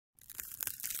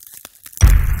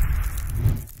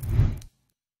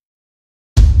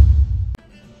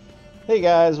Hey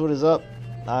guys, what is up?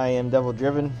 I am Devil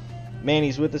Driven.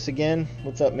 Manny's with us again.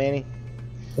 What's up, Manny?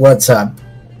 What's up?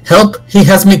 Help! He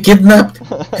has me kidnapped!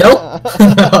 Help!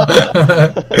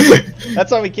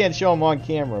 That's why we can't show him on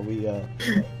camera. We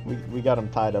got him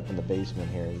tied up in the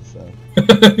basement here. So.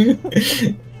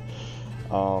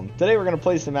 Today we're gonna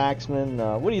play some axemen.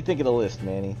 What do you think of the list,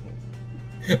 Manny?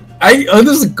 I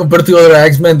honestly, compared to other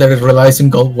axemen that relies on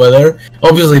cold weather,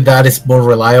 obviously that is more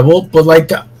reliable. But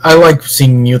like, I like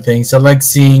seeing new things. I like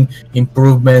seeing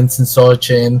improvements and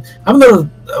such. And I'm not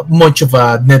much of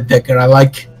a net decker. I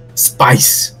like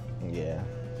spice. Yeah,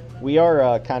 we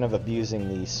are kind of abusing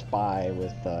the spy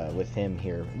with him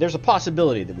here. There's a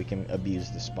possibility that we can abuse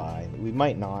the spy. We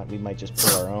might not. We might just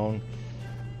pull our own.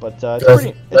 But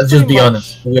let's just be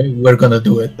honest. We're gonna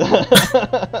do it.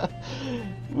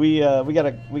 We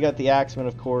got the axemen,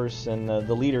 of course, and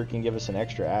the leader can give us an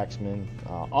extra axeman.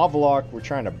 Avaloq, we're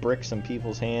trying to brick some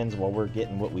people's hands while we're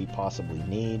getting what we possibly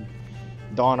need.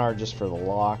 Donar just for the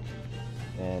lock,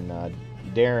 and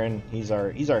Derran, he's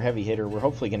our heavy hitter. We're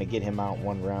hopefully going to get him out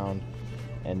one round,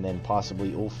 and then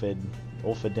possibly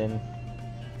ulfadinn.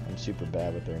 I'm super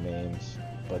bad with their names,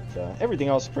 but everything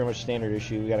else is pretty much standard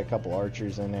issue. We got a couple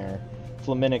archers in there,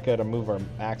 Flaminica to move our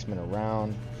axemen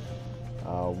around.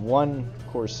 One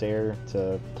Corsair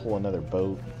to pull another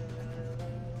boat,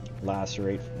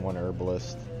 lacerate one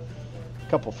herbalist, a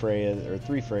couple Freyas, or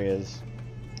 3 Freyas,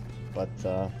 but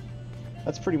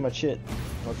that's pretty much it.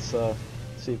 Let's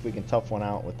see if we can tough one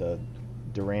out with the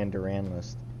Duran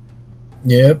list.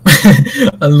 Yep.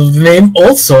 I love the name.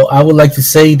 Also, I would like to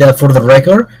say that for the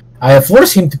record, I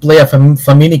forced him to play a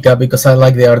Flaminica because I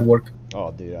like the artwork.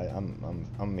 Oh, dude,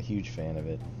 I'm a huge fan of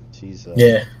it. She's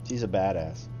a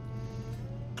badass.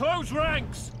 Close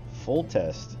ranks. Full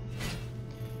test.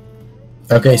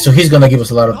 Okay, so he's gonna give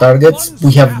us a lot of targets.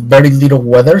 We have very little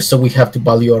weather, so we have to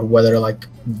value our weather like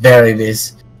there it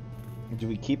is. Do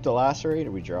we keep the lacerate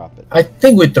or we drop it? I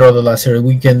think we throw the lacerate.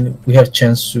 We have a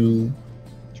chance to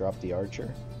drop the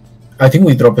archer. I think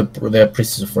we drop it the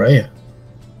Priestess of Freya.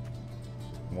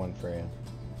 One Freya.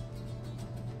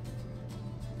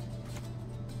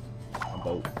 A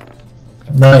boat.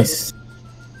 Nice.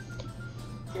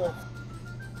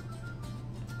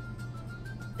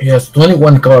 He has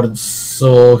 21 cards,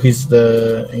 so he's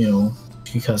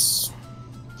he has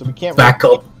so we can't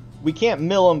backup. We can't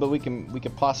mill him, but we can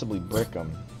possibly brick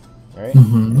him, right?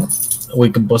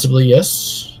 We can possibly,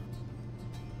 yes.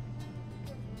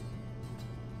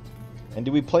 And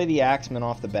do we play the axeman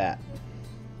off the bat?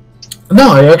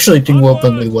 No, I actually think we'll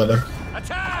open with weather.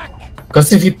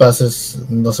 Because if he passes,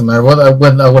 it doesn't matter. I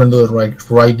wouldn't do it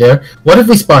right there. What if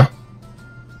we spy?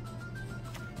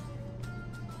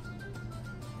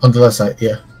 On the left side,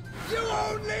 yeah. You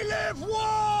only live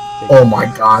once! Oh my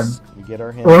god. We get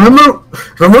our hand.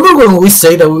 Remember when we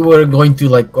say that we were going to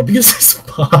like abuse the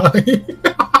spy?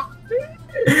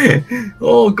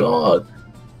 Oh god.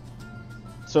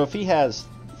 So if he has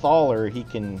Thaler, he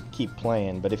can keep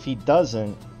playing, but if he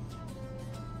doesn't...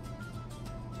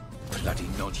 Bloody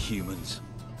non-humans.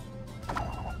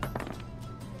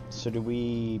 So do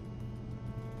we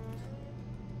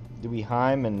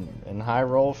Heim and high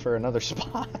roll for another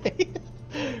spy?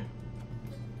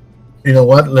 You know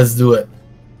what? Let's do it.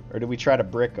 Or do we try to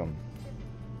brick him?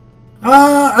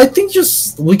 I think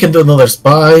just we can do another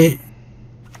spy.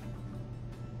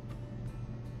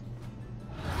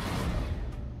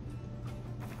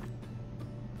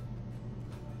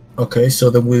 Okay, so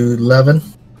then we 11.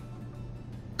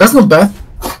 That's not bad.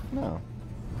 No.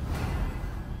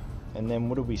 And then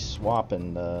what do we swap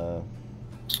in the...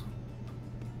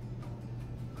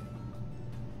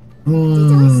 Did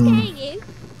I scare you?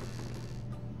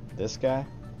 This guy?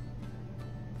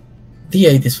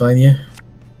 D8 is fine, yeah.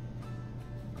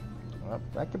 Well,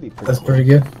 that could be pretty That's cool. pretty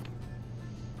good.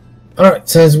 Alright,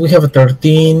 since we have a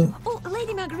 13. Oh,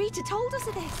 Lady Margarita told us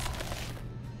of this.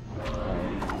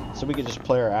 So we could just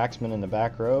play our axeman in the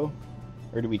back row?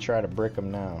 Or do we try to brick him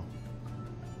now?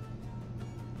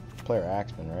 Play our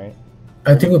axeman, right?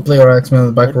 I think we play our axemen in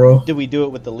the back row. Did we do it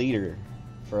with the leader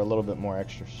for a little bit more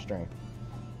extra strength?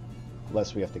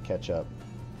 Less we have to catch up.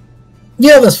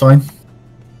 Yeah, that's fine.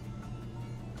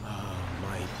 Oh,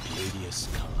 my beauteous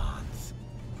Galanth.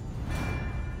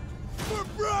 For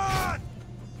blood!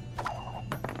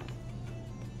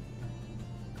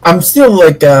 I'm still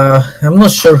like I'm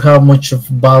not sure how much of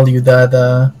value that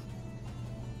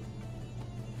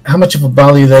how much of a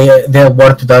value they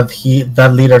award to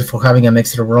that leader for having an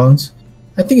extra bronze.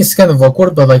 I think it's kind of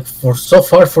awkward, but like for so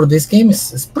far for this game,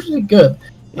 it's pretty good.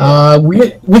 Yeah.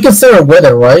 We can set our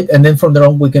weather, right? And then from there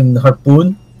on we can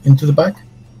harpoon into the back.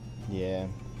 Yeah.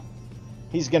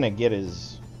 He's gonna get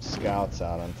his scouts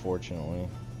out, unfortunately.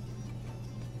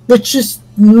 Which is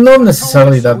not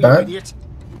necessarily that You bad. idiot.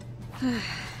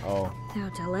 Oh,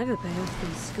 Doubt I'll ever pay off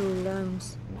these school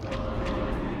loans.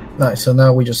 Nice, so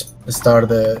now we just start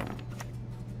the...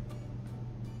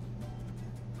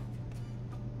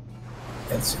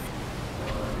 Let's see.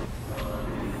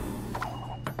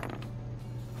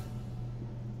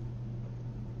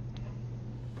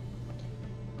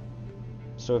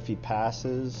 so if he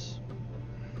passes,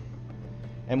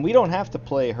 and we don't have to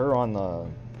play her on the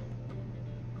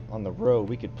road.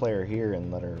 We could play her here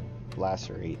and let her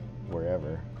lacerate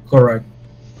wherever. Correct.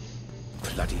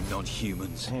 Bloody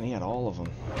non-humans. Man, he had all of them.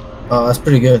 That's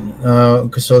pretty good.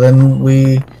 So then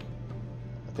we... I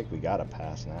think we gotta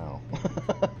pass now.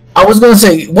 I was gonna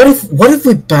say, what if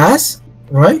we pass,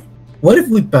 right? What if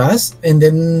we pass and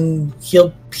then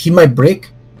he might break?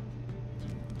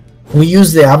 We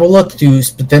use the Avalok to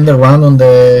spend the round on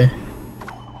the...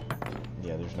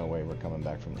 Yeah, there's no way we're coming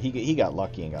back from... He got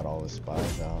lucky and got all his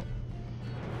spies out.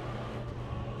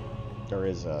 Or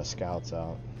his scouts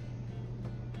out.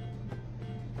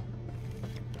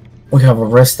 We have a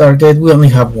rest target. We only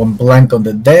have one blank on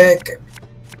the deck.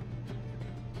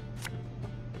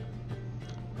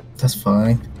 That's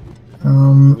fine.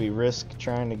 Do we risk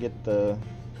trying to get the...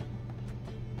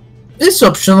 It's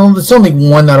optional. It's only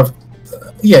 1 out of...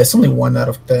 yeah, it's only 1 out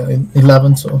of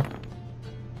 11, so...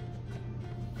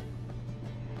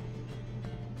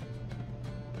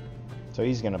 So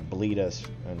he's gonna bleed us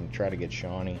and try to get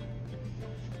Shawnee.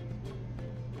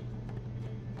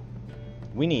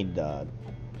 We need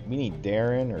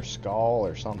Derran or Skull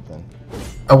or something.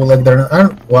 I would like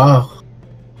that. Wow.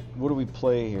 What do we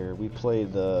play here? We play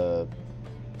the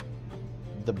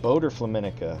boat or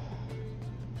Flaminica?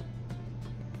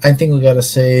 I think we gotta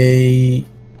say...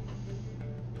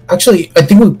 Actually, I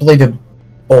think we play the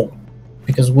boat.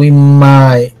 Because we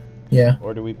might... Yeah.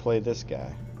 Or do we play this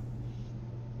guy?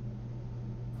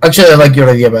 Actually, I like your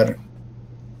idea better.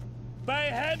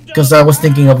 Because I was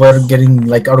thinking about getting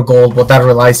like our gold, but that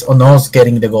relies on us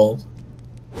getting the gold.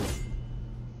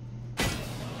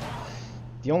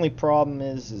 The only problem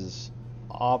is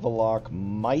Avalok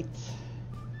might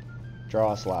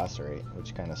draw us lacerate,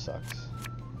 which kind of sucks.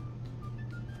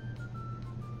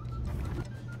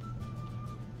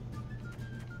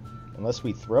 Unless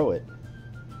we throw it.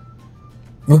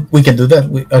 We can do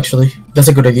that. Actually, that's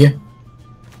a good idea.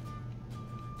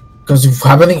 Because if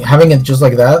having it just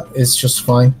like that is just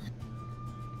fine.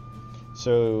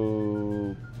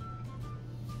 So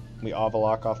we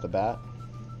Avalok off the bat.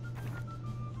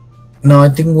 No, I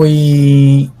think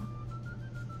we...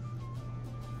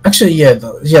 Actually, yeah,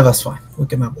 that's fine. We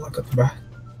can have a look at the back.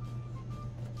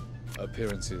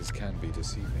 Appearances can be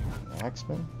deceiving. An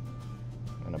axemen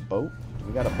and a boat.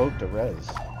 We got a boat to res.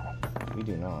 We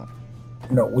do not.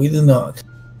 No, we do not.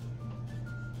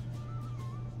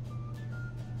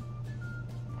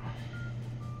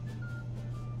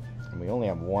 And we only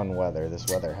have one weather. This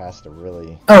weather has to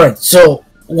really... Alright, so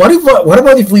what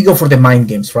about if we go for the mind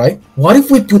games, right? What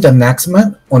if we put an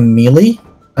axeman on melee,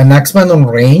 an axeman on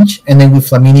range, and then with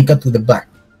Flaminica to the back?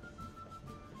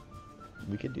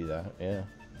 We could do that, yeah.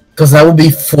 Because that would be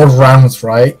 4 rounds,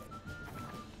 right?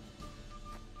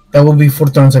 That would be 4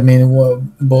 turns. I mean,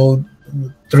 about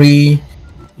 3.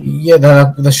 Yeah,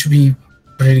 that should be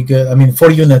pretty good. I mean,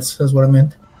 4 units. That's what I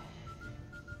meant.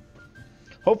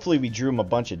 Hopefully we drew him a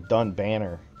bunch of done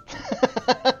banner.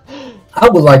 I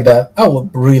would like that. I would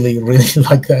really, really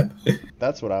like that.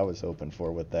 That's what I was hoping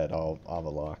for with that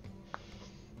Avalok.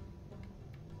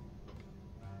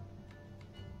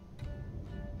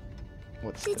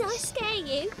 What's Did I this? scare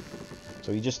you?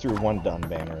 So he just threw one done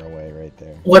banner away right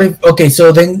there. What if... Okay,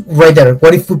 so then right there.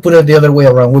 What if we put it the other way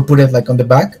around? We put it like on the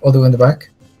back? All the way on the back?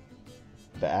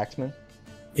 The axeman?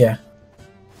 Yeah.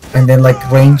 And then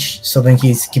like range, so then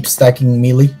he keeps stacking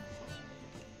melee.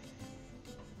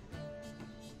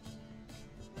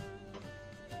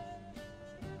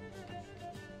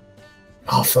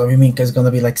 Oh, Flaminica is gonna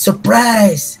be like,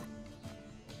 surprise!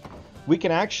 We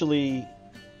can actually...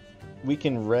 We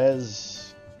can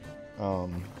res...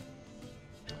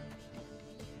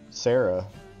 Sarah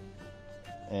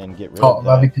and get rid of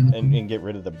that, and get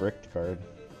rid of the bricked card.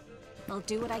 I'll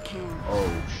do what I can.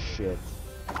 Oh shit.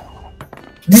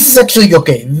 This is actually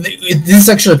okay. This is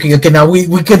actually okay. Okay, now we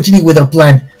continue with our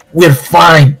plan. We're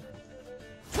fine.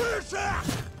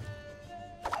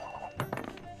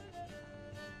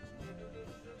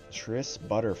 Triss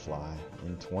Butterfly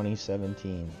in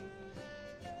 2017.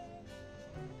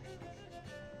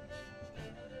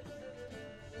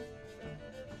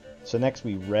 So next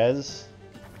we res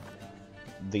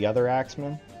the other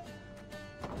axeman,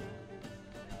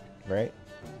 right?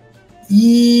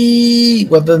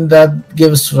 Well, then that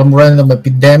gives some random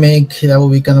epidemic. That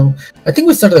would be kind of. I think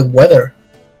we started weather.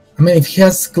 I mean, if he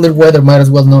has clear weather, might as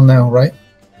well know now, right?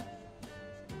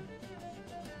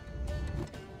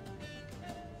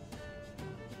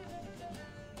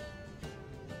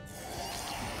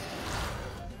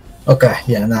 Okay,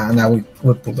 yeah, now we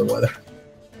pull the weather.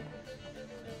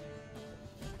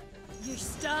 You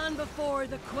stand before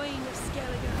the Queen of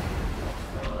Skellige.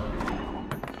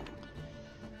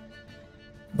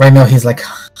 Right now he's like,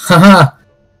 haha.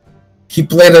 He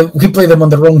played them on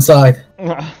the wrong side.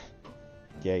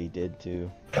 Yeah, he did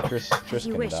too. Trish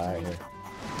You can wish, die Ray. here.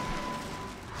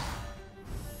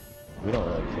 We don't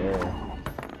really care.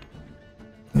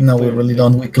 No, we really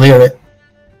don't. We clear it.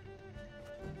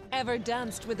 Ever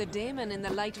danced with a demon in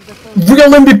the light of the full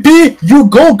Real MVP, you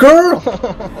go, girl.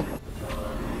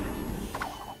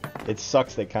 It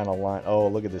sucks they kind of line. Oh,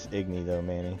 look at this Igni though,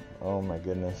 Manny. Oh my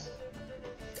goodness.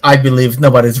 I believe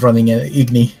nobody's running an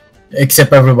Igni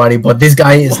except everybody, but this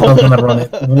guy is not gonna run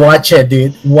it. Watch it,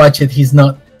 dude. Watch it. He's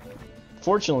not.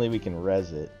 Fortunately, we can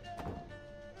res it.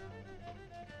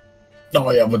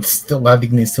 Oh yeah, but still, that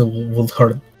Igni still will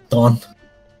hurt Dawn.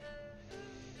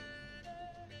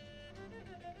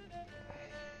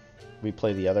 We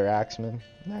play the other axemen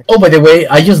next. Oh, by the way,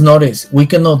 I just noticed we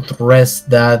cannot rest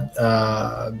that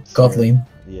Godling.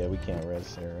 Yeah, we can't res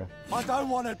Sarah. I don't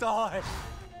want to die.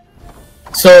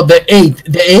 So the 8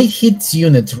 hits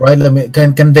units, right? Let me,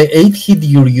 can the 8 hit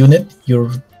your unit? Your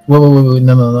wait,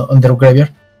 no, on the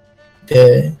graveyard.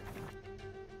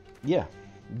 Yeah,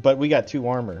 but we got 2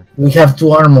 armor. We have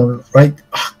 2 armor, right?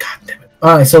 Oh, god damn it!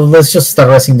 All right, so let's just start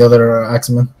resting the other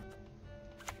axemen.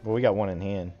 Well, we got 1 in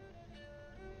hand.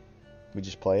 We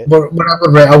just play it. But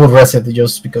I would rest it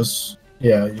just because,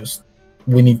 yeah, just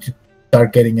we need to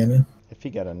start getting in. If he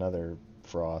got another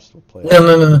frost, we'll play it.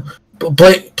 No.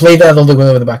 Play that all the way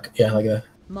over the back. Yeah, like that.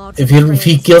 Maud If was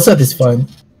he brave, kills it, it's fine.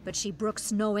 but she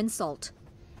brooks no insult.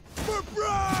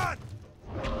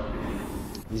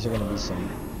 These are gonna be some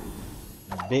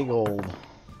big old.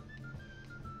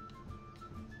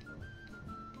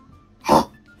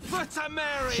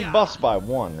 She buffs by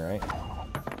 1, right?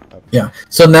 Okay. Yeah.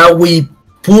 So now we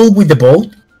pull with the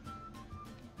bolt,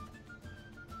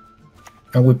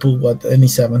 and we pull what, any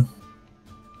 7.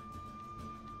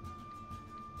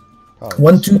 Probably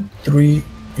 1, 2, 3.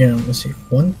 Yeah, let's see.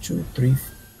 1, 2, 3.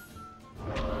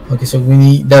 Okay, so we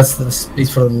need. That's the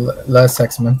space for the last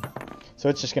axeman. So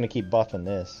it's just gonna keep buffing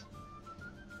this.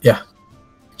 Yeah,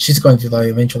 she's going to die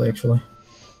eventually. Actually,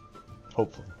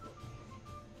 Hopefully.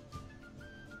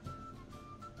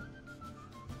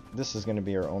 This is gonna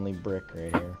be our only brick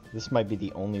right here. This might be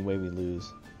the only way we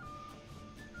lose.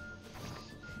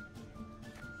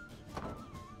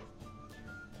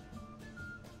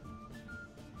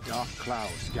 Dark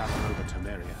clouds gather over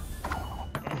Temeria.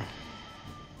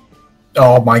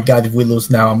 oh my god, if we lose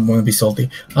now, I'm going to be salty.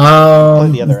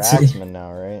 Play the other let's see. axeman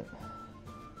now, right?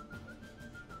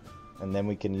 And then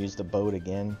we can use the boat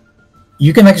again.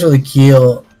 You can actually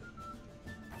kill.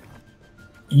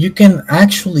 You can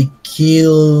actually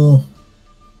kill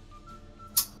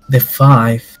the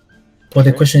 5, but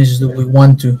the question is, do we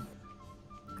want to?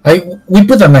 We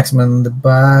put an axeman on the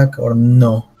back or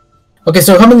no? Okay,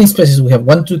 so how many spaces we have?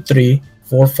 1, 2, 3,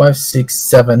 4, 5, 6,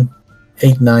 7,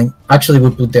 8, 9. Actually, we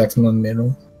put the axeman on the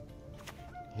middle.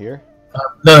 Here?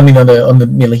 No, I mean on the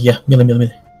melee. Yeah,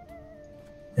 melee.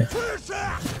 Yeah.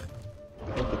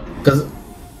 Because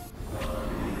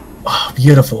oh,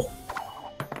 beautiful.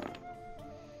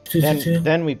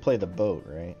 Then we play the boat,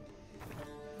 right?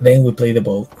 Then we play the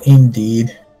boat.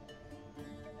 Indeed.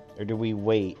 Or do we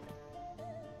wait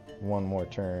 1 more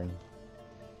turn?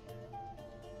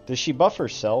 Does she buff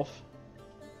herself?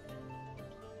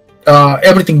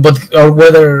 Everything but our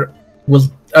weather will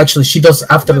actually she does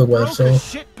after the weather, so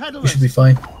we should be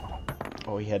fine.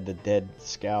 Oh, he had the dead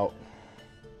scout.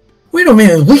 Wait a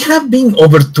minute, we have been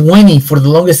over 20 for the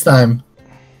longest time,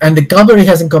 and the cavalry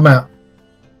hasn't come out.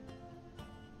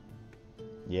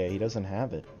 Yeah, he doesn't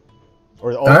have it.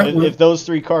 Or Alright, if those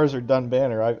 3 cars are done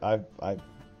banner, I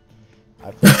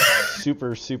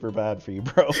feel super bad for you,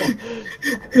 bro.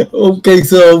 Okay,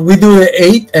 so we do the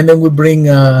 8, and then we bring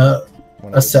a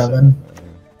 7.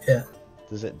 Yeah.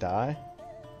 Does it die?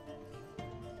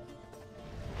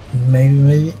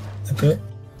 Maybe. Okay.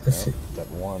 Let's see.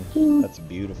 That 1. That's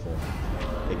beautiful.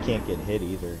 It can't get hit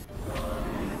either.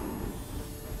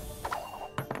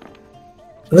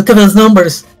 Look at those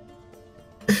numbers.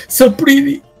 So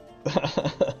pretty.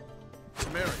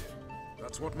 Temeria.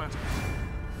 That's what matters.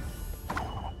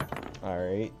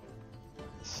 Alright.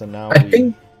 So now I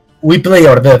think we play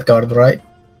our death card, right?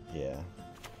 Yeah.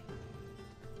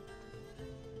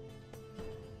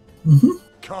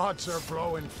 Gods are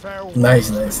blowing farewell.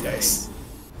 Nice.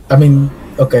 I mean,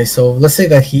 okay, so let's say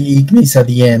that he ignites at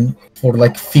the end for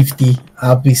like 50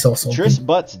 abyss or something. Triss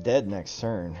Butt's dead next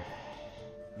turn.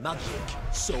 Magic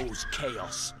sows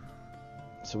chaos.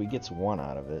 So he gets 1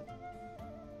 out of it.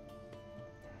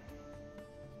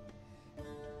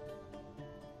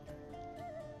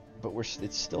 But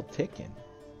it's still ticking.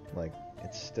 Like,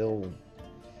 it's still...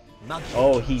 Magic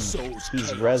Oh, he's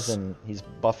chaos. resin. He's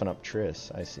buffing up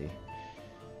Triss. I see.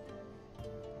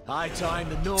 High time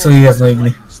the North So he has no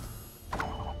igni.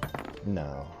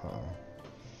 No.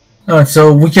 Alright,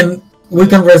 so we can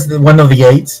rest one of the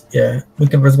 8s. Yeah, we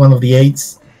can rest one of the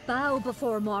 8s. Bow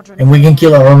before modern. And we can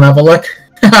kill our own Avalok.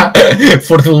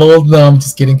 For the Lord, no, I'm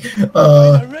just kidding.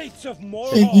 the rates of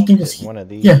more. He can just... One of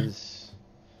these. Yeah.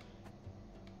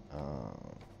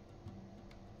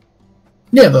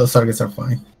 Yeah, those targets are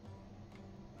fine.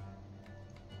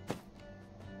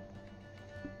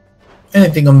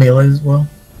 Anything on melee as well,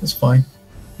 it's fine.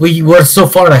 We were so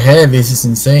far ahead, this is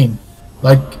insane.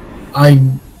 Like,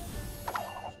 I'm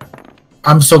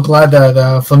so glad that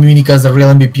Flaminica is the real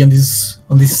MVP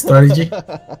on this strategy.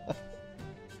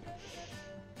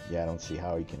 Yeah, I don't see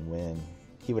how he can win.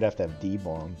 He would have to have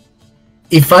D-bomb.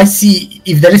 If there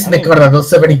isn't a card that does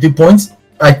 72 points,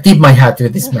 I tip my hat to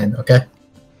this man, okay?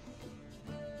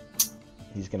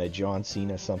 He's gonna John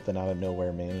Cena something out of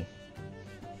nowhere, Manny.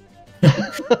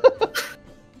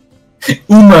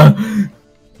 Uma!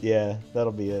 Yeah,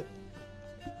 that'll be it.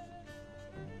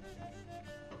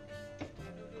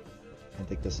 I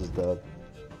think this is the...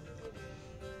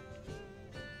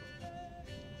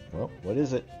 Well, what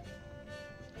is it?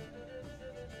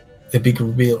 The big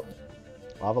reveal.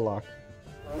 Lava Lock.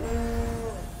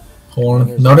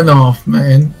 Horn. Not enough,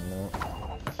 man. No.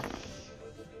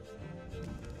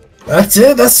 That's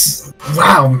it, that's...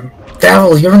 Wow!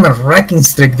 Devil, you're on a wrecking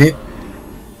streak, dude.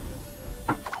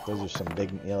 Those are some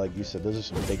big... Yeah, like you said, those are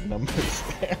some big numbers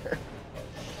there.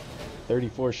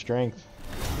 34 strength.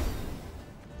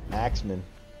 Axemen.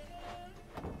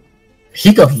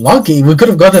 He got lucky. We could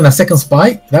have gotten a second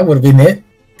spike. That would have been it.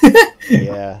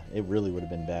 Yeah, it really would have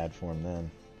been bad for him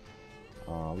then.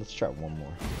 Let's try one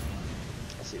more.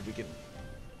 Let's see if we can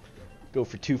go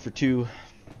for 2 for 2.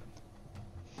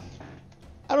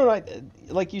 I don't know.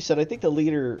 Like you said, I think the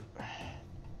leader...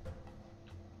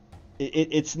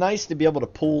 It's nice to be able to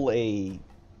pull a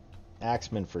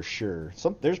axeman for sure.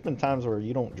 There's been times where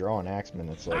you don't draw an axeman.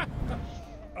 It's like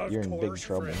you're in big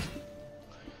trouble. Friend.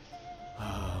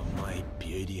 Oh, my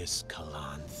beauteous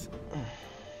Calanth.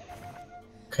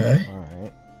 Okay.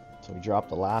 Alright. So we dropped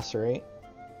the lacerate.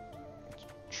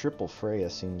 Triple Freya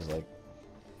seems like...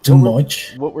 Too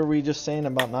much. What were we just saying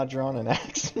about not drawing an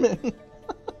axeman?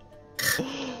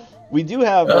 We do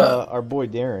have our boy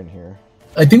Derran here.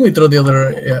 I think we throw the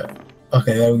other... Yeah.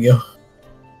 Okay, there we go.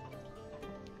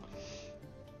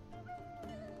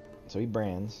 So he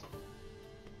brands.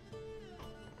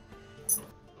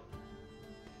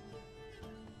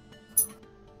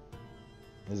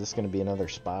 Is this going to be another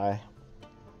spy?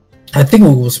 I think we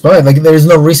will spy. Like, there is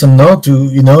no reason not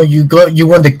to. You know, you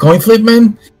won the coin flip,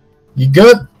 man. You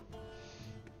good?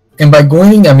 And by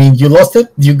winning, I mean you lost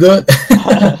it. You good?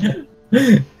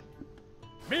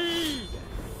 Me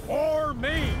or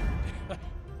me.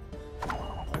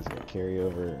 He's going to carry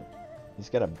over. He's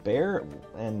got a bear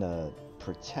and a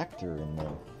protector in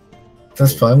there.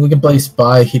 That's fine. We can play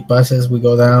spy. He passes, we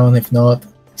go down. If not,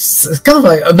 it's kind of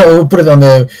like no. We'll put it on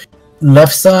the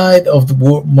left side of the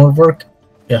more work.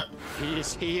 Yeah. He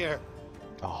is here.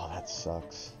 Oh, that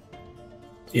sucks.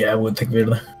 Yeah, we'll take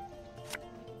Virla.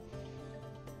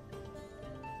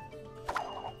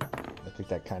 I think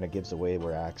that kind of gives away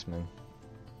we're axemen.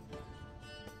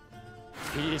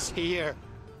 He is here.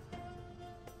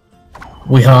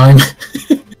 We Heim.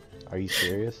 Are you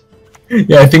serious?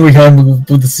 Yeah, I think we Heim. We will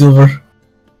put the silver.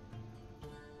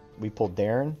 We pulled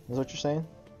Derran, is what you're saying?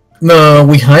 No,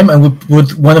 we Heim and we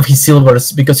put one of his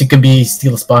silvers because he can be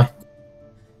still a spy.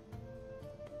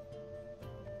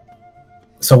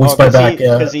 So we spy back.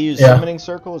 Because he used summoning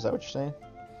circle, is that what you're saying?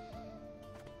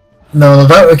 No,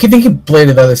 I think he played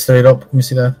it that straight up. Let me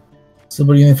see that.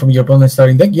 Silver unit from your opponent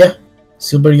starting deck. Yeah,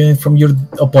 silver unit from your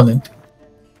opponent.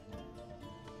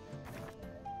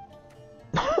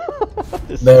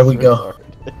 There we go.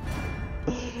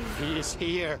 He is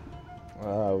here.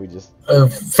 We just...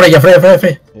 Freya.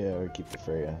 Yeah, we keep the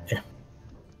Freya. Yeah.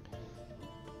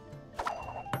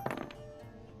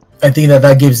 I think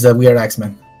that gives the weird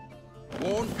axeman.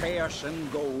 Won't pierce in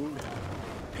gold,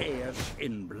 pierce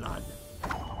in blood.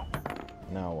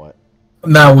 Now what?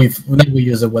 Now we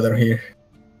use the weather here.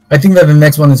 I think that the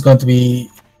next one is going to be...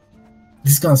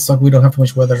 This is gonna suck, we don't have too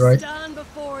much weather, right? Stand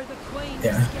before the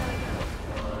Yeah.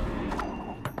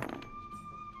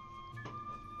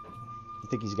 You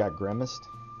think he's got grimaced?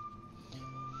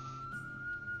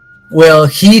 Well,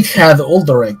 he had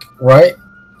Ulderic, right?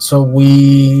 So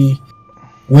we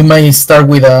might start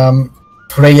with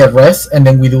Frey at rest, and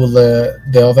then we do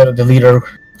the leader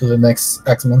to the next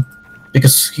axemen,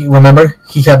 because remember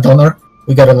he had Donor.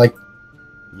 We gotta like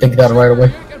take that right away.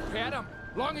 You can pet him,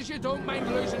 long as you don't mind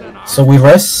losing an arm. So we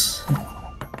rest.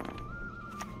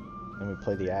 And we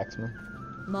play the axeman.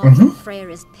 Mordred Freyr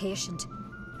is patient,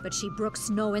 but she brooks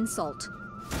no insult.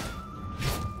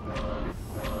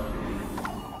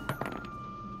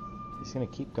 He's gonna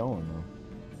keep going though.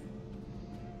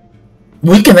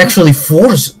 We can actually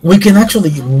force. We can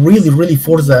actually really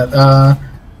force that.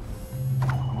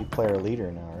 We play our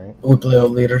leader now, right? We play our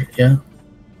leader, yeah.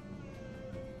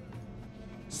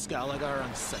 Skellige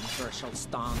and Sinfer shall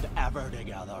stand ever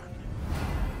together.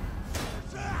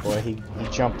 Boy, he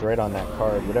jumped right on that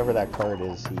card. Whatever that card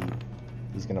is,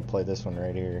 he's gonna play this one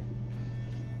right here.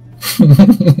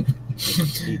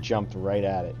 He jumped right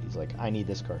at it. He's like, I need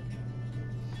this card.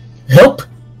 Help!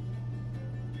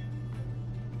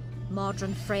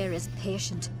 Mordred Freyr is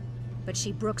patient, but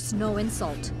she brooks no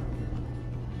insult.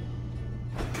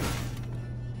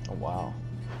 Oh wow.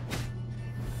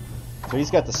 So he's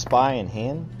got the spy in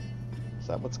hand? Is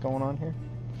that what's going on here?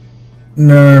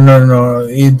 No.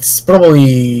 It's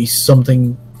probably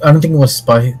something. I don't think it was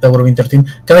spy. That would have been 13.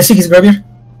 Can I see his graveyard?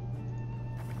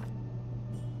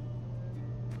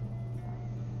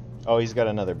 Oh, he's got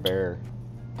another bear.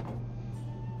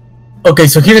 Okay,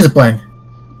 so here's the plan.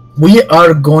 We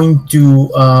are going to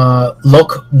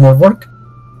lock Morvork,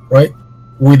 right?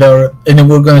 With our, and then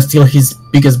we're gonna steal his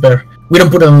biggest bear. We don't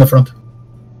put it on the front.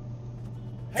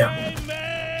 Yeah.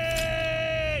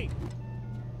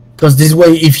 Because this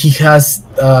way, if he has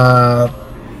the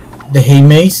hay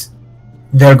maze,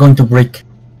 they're going to break.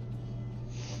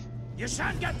 You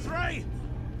shan't get through.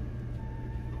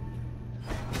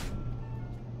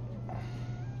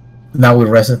 Now we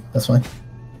rest it. That's fine.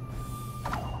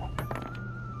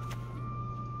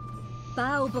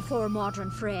 Bow before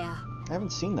Mordred Freyr. I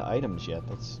haven't seen the items yet.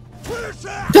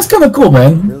 That's kind of cool,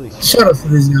 man. Really Shout out to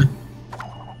this guy.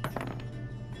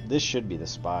 This should be the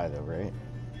spy though, right?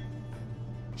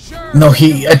 Sure. No,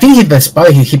 I think the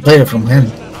spy. He played it from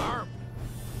hand.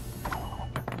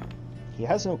 He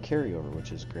has no carryover,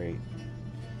 which is great.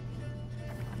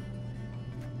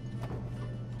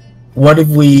 What if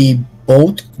we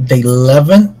bolt the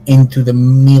 11 into the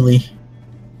melee?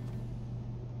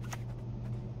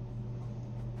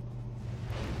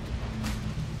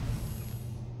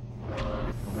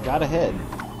 We got ahead.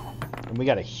 And we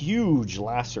got a huge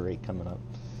lacerate coming up.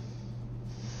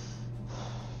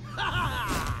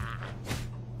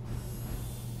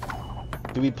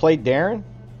 Do we play Derran?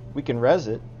 We can res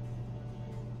it.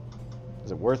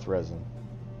 Is it worth resing?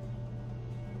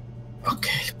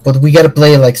 Okay, but we gotta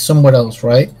play it like somewhere else,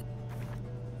 right?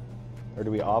 Or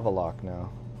do we Avalock now?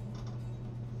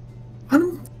 I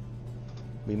don't.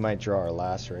 We might draw our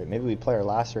lacerate. Maybe we play our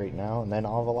lacerate now and then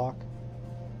Avalock?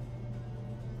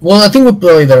 Well, I think we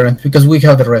play there because we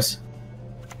have the rest.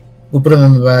 We put it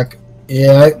on the back.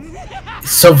 Yeah.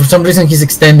 So for some reason he's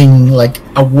extending like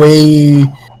away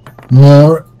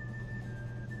more.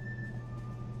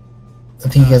 I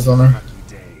think he has honor.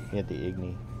 He had the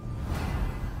Igni.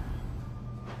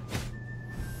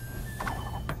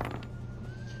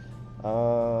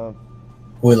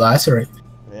 We lacerate.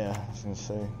 Yeah, I was gonna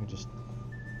say we just.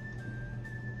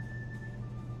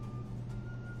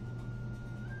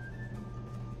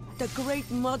 The Great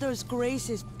Mother's grace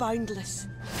is boundless.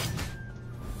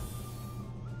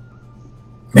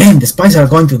 Man, the spies are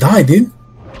going to die, dude.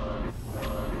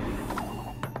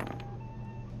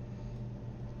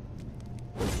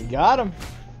 We got him.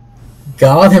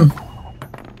 Got him.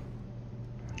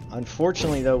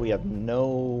 Unfortunately, though, we have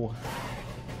no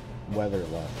weather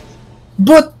left.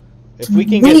 But If we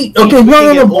can we- get, okay, we no, can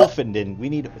no, get no. Ulfadinn. We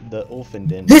need the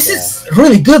Ulfadinn. this is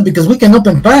really good because we can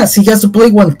open pass. He has to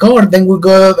play one card, then we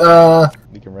got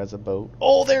We can res a boat.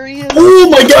 Oh, there he is. oh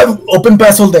my god, open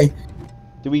pass all day.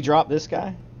 Do we drop this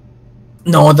guy?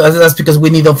 No, that's because we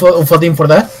need ulfadinn for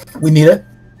that. We need it.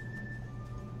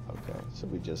 Okay, so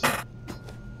we just.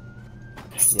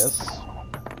 Yes.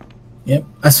 Yep.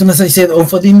 As soon as I said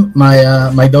ulfadinn,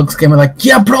 my dogs came and like,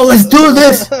 yeah, bro, let's do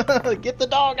this. Get the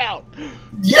dog out.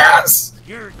 Yes.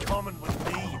 You're coming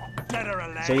with me, dead or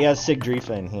alive. So he has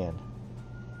Sigdrifa in hand.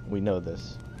 We know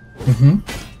this. Mhm.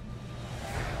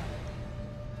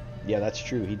 Yeah, that's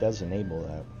true. He does enable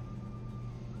that.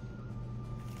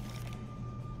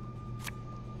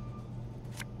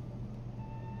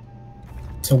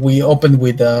 So we opened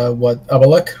with what,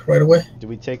 Avalok right away? Do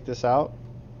we take this out?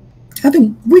 I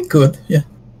think we could, yeah.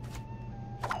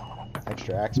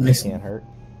 Extra axemen Nice. can't hurt.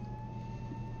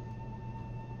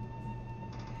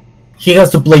 He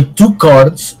has to play 2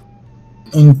 cards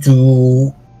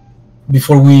into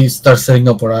before we start setting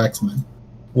up our axemen,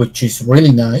 which is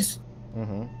really nice.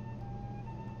 Mm-hmm.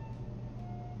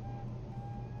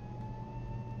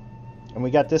 And we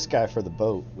got this guy for the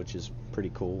boat, which is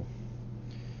pretty cool.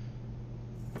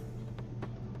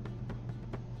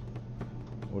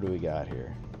 What do we got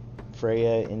here?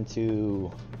 Freya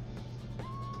into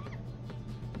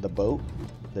the boat,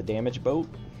 the damage boat.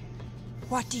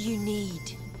 What do you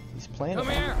need? He's playing. Come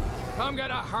here. Come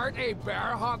get a hearty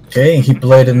bear hug. Okay, he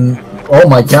played in. Oh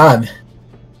my god!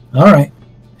 All right,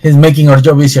 he's making our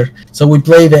job easier. So we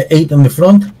play the 8 on the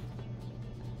front.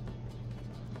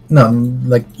 No,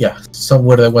 like yeah,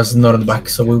 somewhere that was not on the back,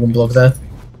 so we won't block that.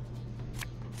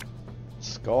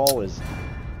 Skull is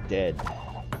dead,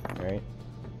 right?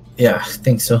 Yeah, I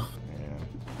think so. Yeah.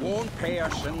 Won't pay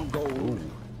us in gold.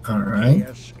 All right.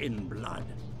 Pay us in blood.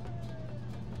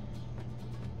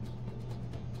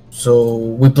 So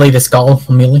we play the skull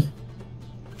melee.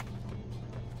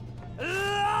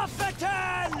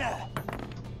 Ulfadinn!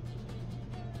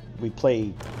 We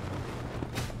play.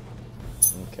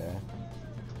 Okay.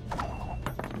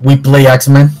 We play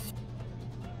axemen.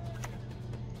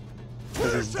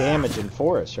 Because he's damaging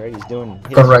for us, right? He's doing.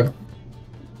 His... Correct.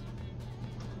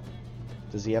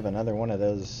 Does he have another one of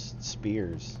those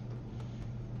spears?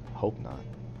 Hope not.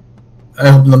 I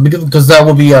hope not, because that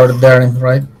will be our Derran,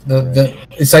 right?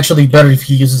 It's actually better if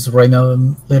he uses it right now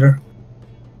than later.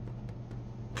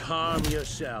 Calm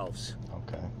yourselves.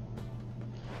 Okay.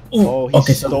 Ooh, Oh, he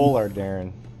okay, stole our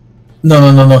Derran.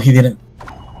 No, he didn't.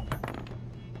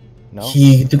 No?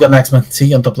 He took an axeman.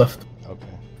 See, on top left. Okay.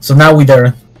 So now we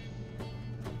Derran.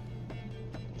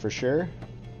 For sure?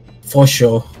 For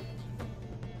sure.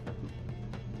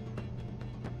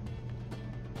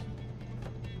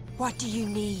 What do you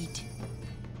need?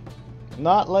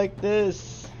 Not like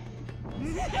this.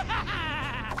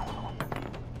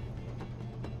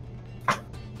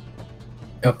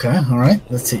 Okay, alright,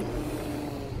 let's see.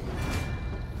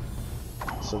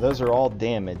 So those are all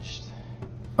damaged.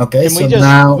 Okay, Can so we just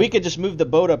now we could just move the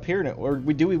boat up here, or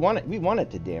we want it? We want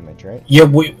it to damage, right? yeah,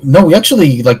 we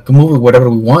actually like move it whatever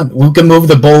we want. We can move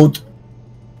the boat.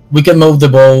 We can move the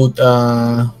boat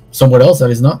somewhere else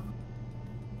that is not.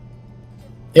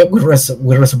 Yeah, we rest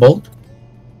a boat.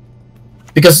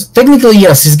 Because technically,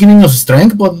 yes, he's giving us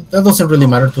strength, but that doesn't really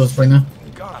matter to us right now.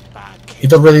 Got a bad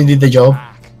It already did the job.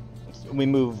 We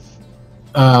move.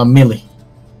 Melee.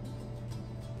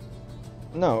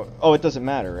 No. Oh, it doesn't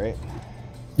matter, right?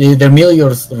 Either melee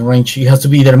or range. It has to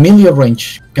be either melee or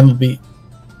range. Cannot be.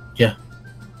 Yeah.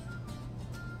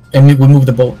 And we move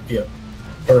the boat. Yeah.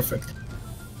 Perfect.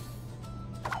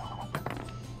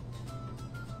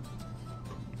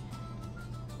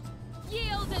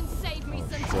 Yield and save me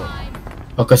some time.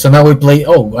 Okay, so now we play.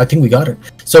 Oh, I think we got it.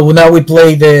 So now we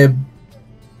play the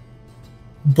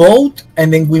boat,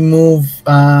 and then we move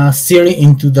Siri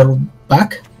into the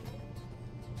back.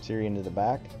 Siri into the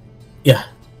back. Yeah.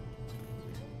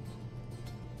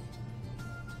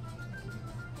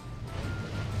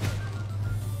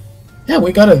 Yeah,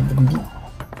 we got it.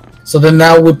 So then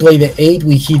now we play the 8.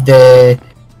 We hit the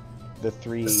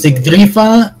three.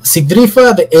 Sigdrifa,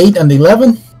 the 8 and the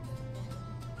 11.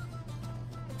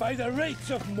 By the rates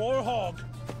of Morhog.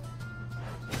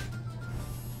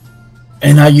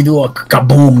 And now you do a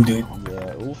kaboom, dude.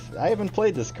 Yeah. Oof. I haven't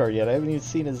played this card yet. I haven't even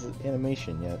seen his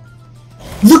animation yet.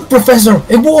 Look, Professor,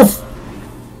 a wolf.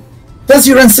 That's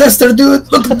your ancestor,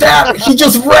 dude. Look at that. He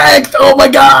just wrecked. Oh my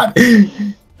god.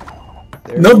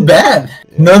 There Not he is. bad.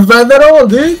 Yeah. Not bad at all,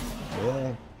 dude.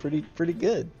 Yeah. Pretty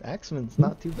good. Axeman's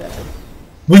not too bad.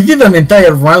 We did an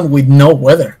entire round with no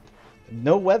weather.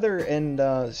 No weather and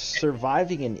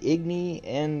surviving an Igni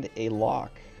and a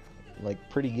lock. Like,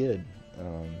 pretty good.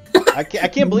 I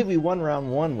can't believe we won round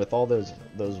 1 with all those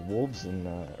wolves and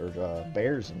or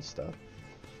bears and stuff.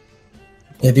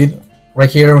 Yeah, dude. Right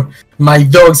here, my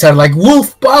dogs are like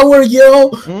wolf power,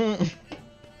 yo.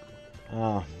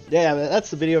 Yeah, that's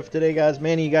the video for today, guys.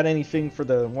 Manny, you got anything for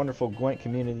the wonderful Gwent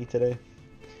community today?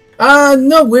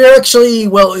 No, we're actually,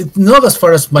 well, not as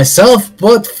far as myself,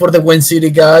 but for the Gwent City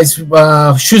guys,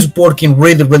 she's working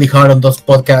really hard on those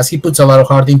podcasts. He puts a lot of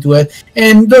heart into it,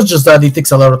 and not just that, it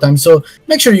takes a lot of time. So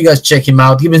make sure you guys check him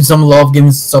out, give him some love, give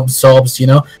him some subs, you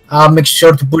know. Make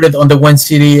sure to put it on the Gwent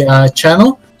City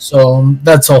channel. So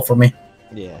that's all for me.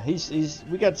 Yeah,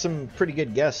 we got some pretty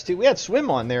good guests too. We had Swim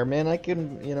on there, man. I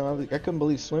couldn't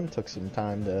believe Swim took some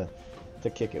time to to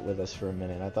kick it with us for a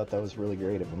minute. I thought that was really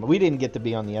great of him. We didn't get to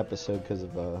be on the episode because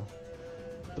of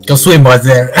Because Swim was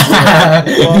there.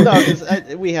 well, no,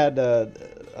 because we had some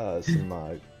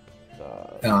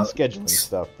scheduling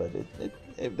stuff, but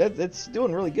it's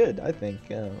doing really good, I think.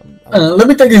 Let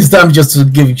me take this time just to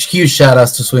give huge shout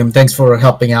outs to Swim. Thanks for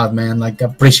helping out, man. Like,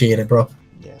 appreciate it, bro.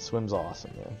 Yeah, Swim's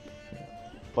awesome, man.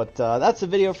 But that's the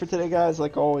video for today, guys.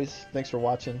 Like always, thanks for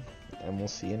watching, and we'll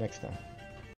see you next time.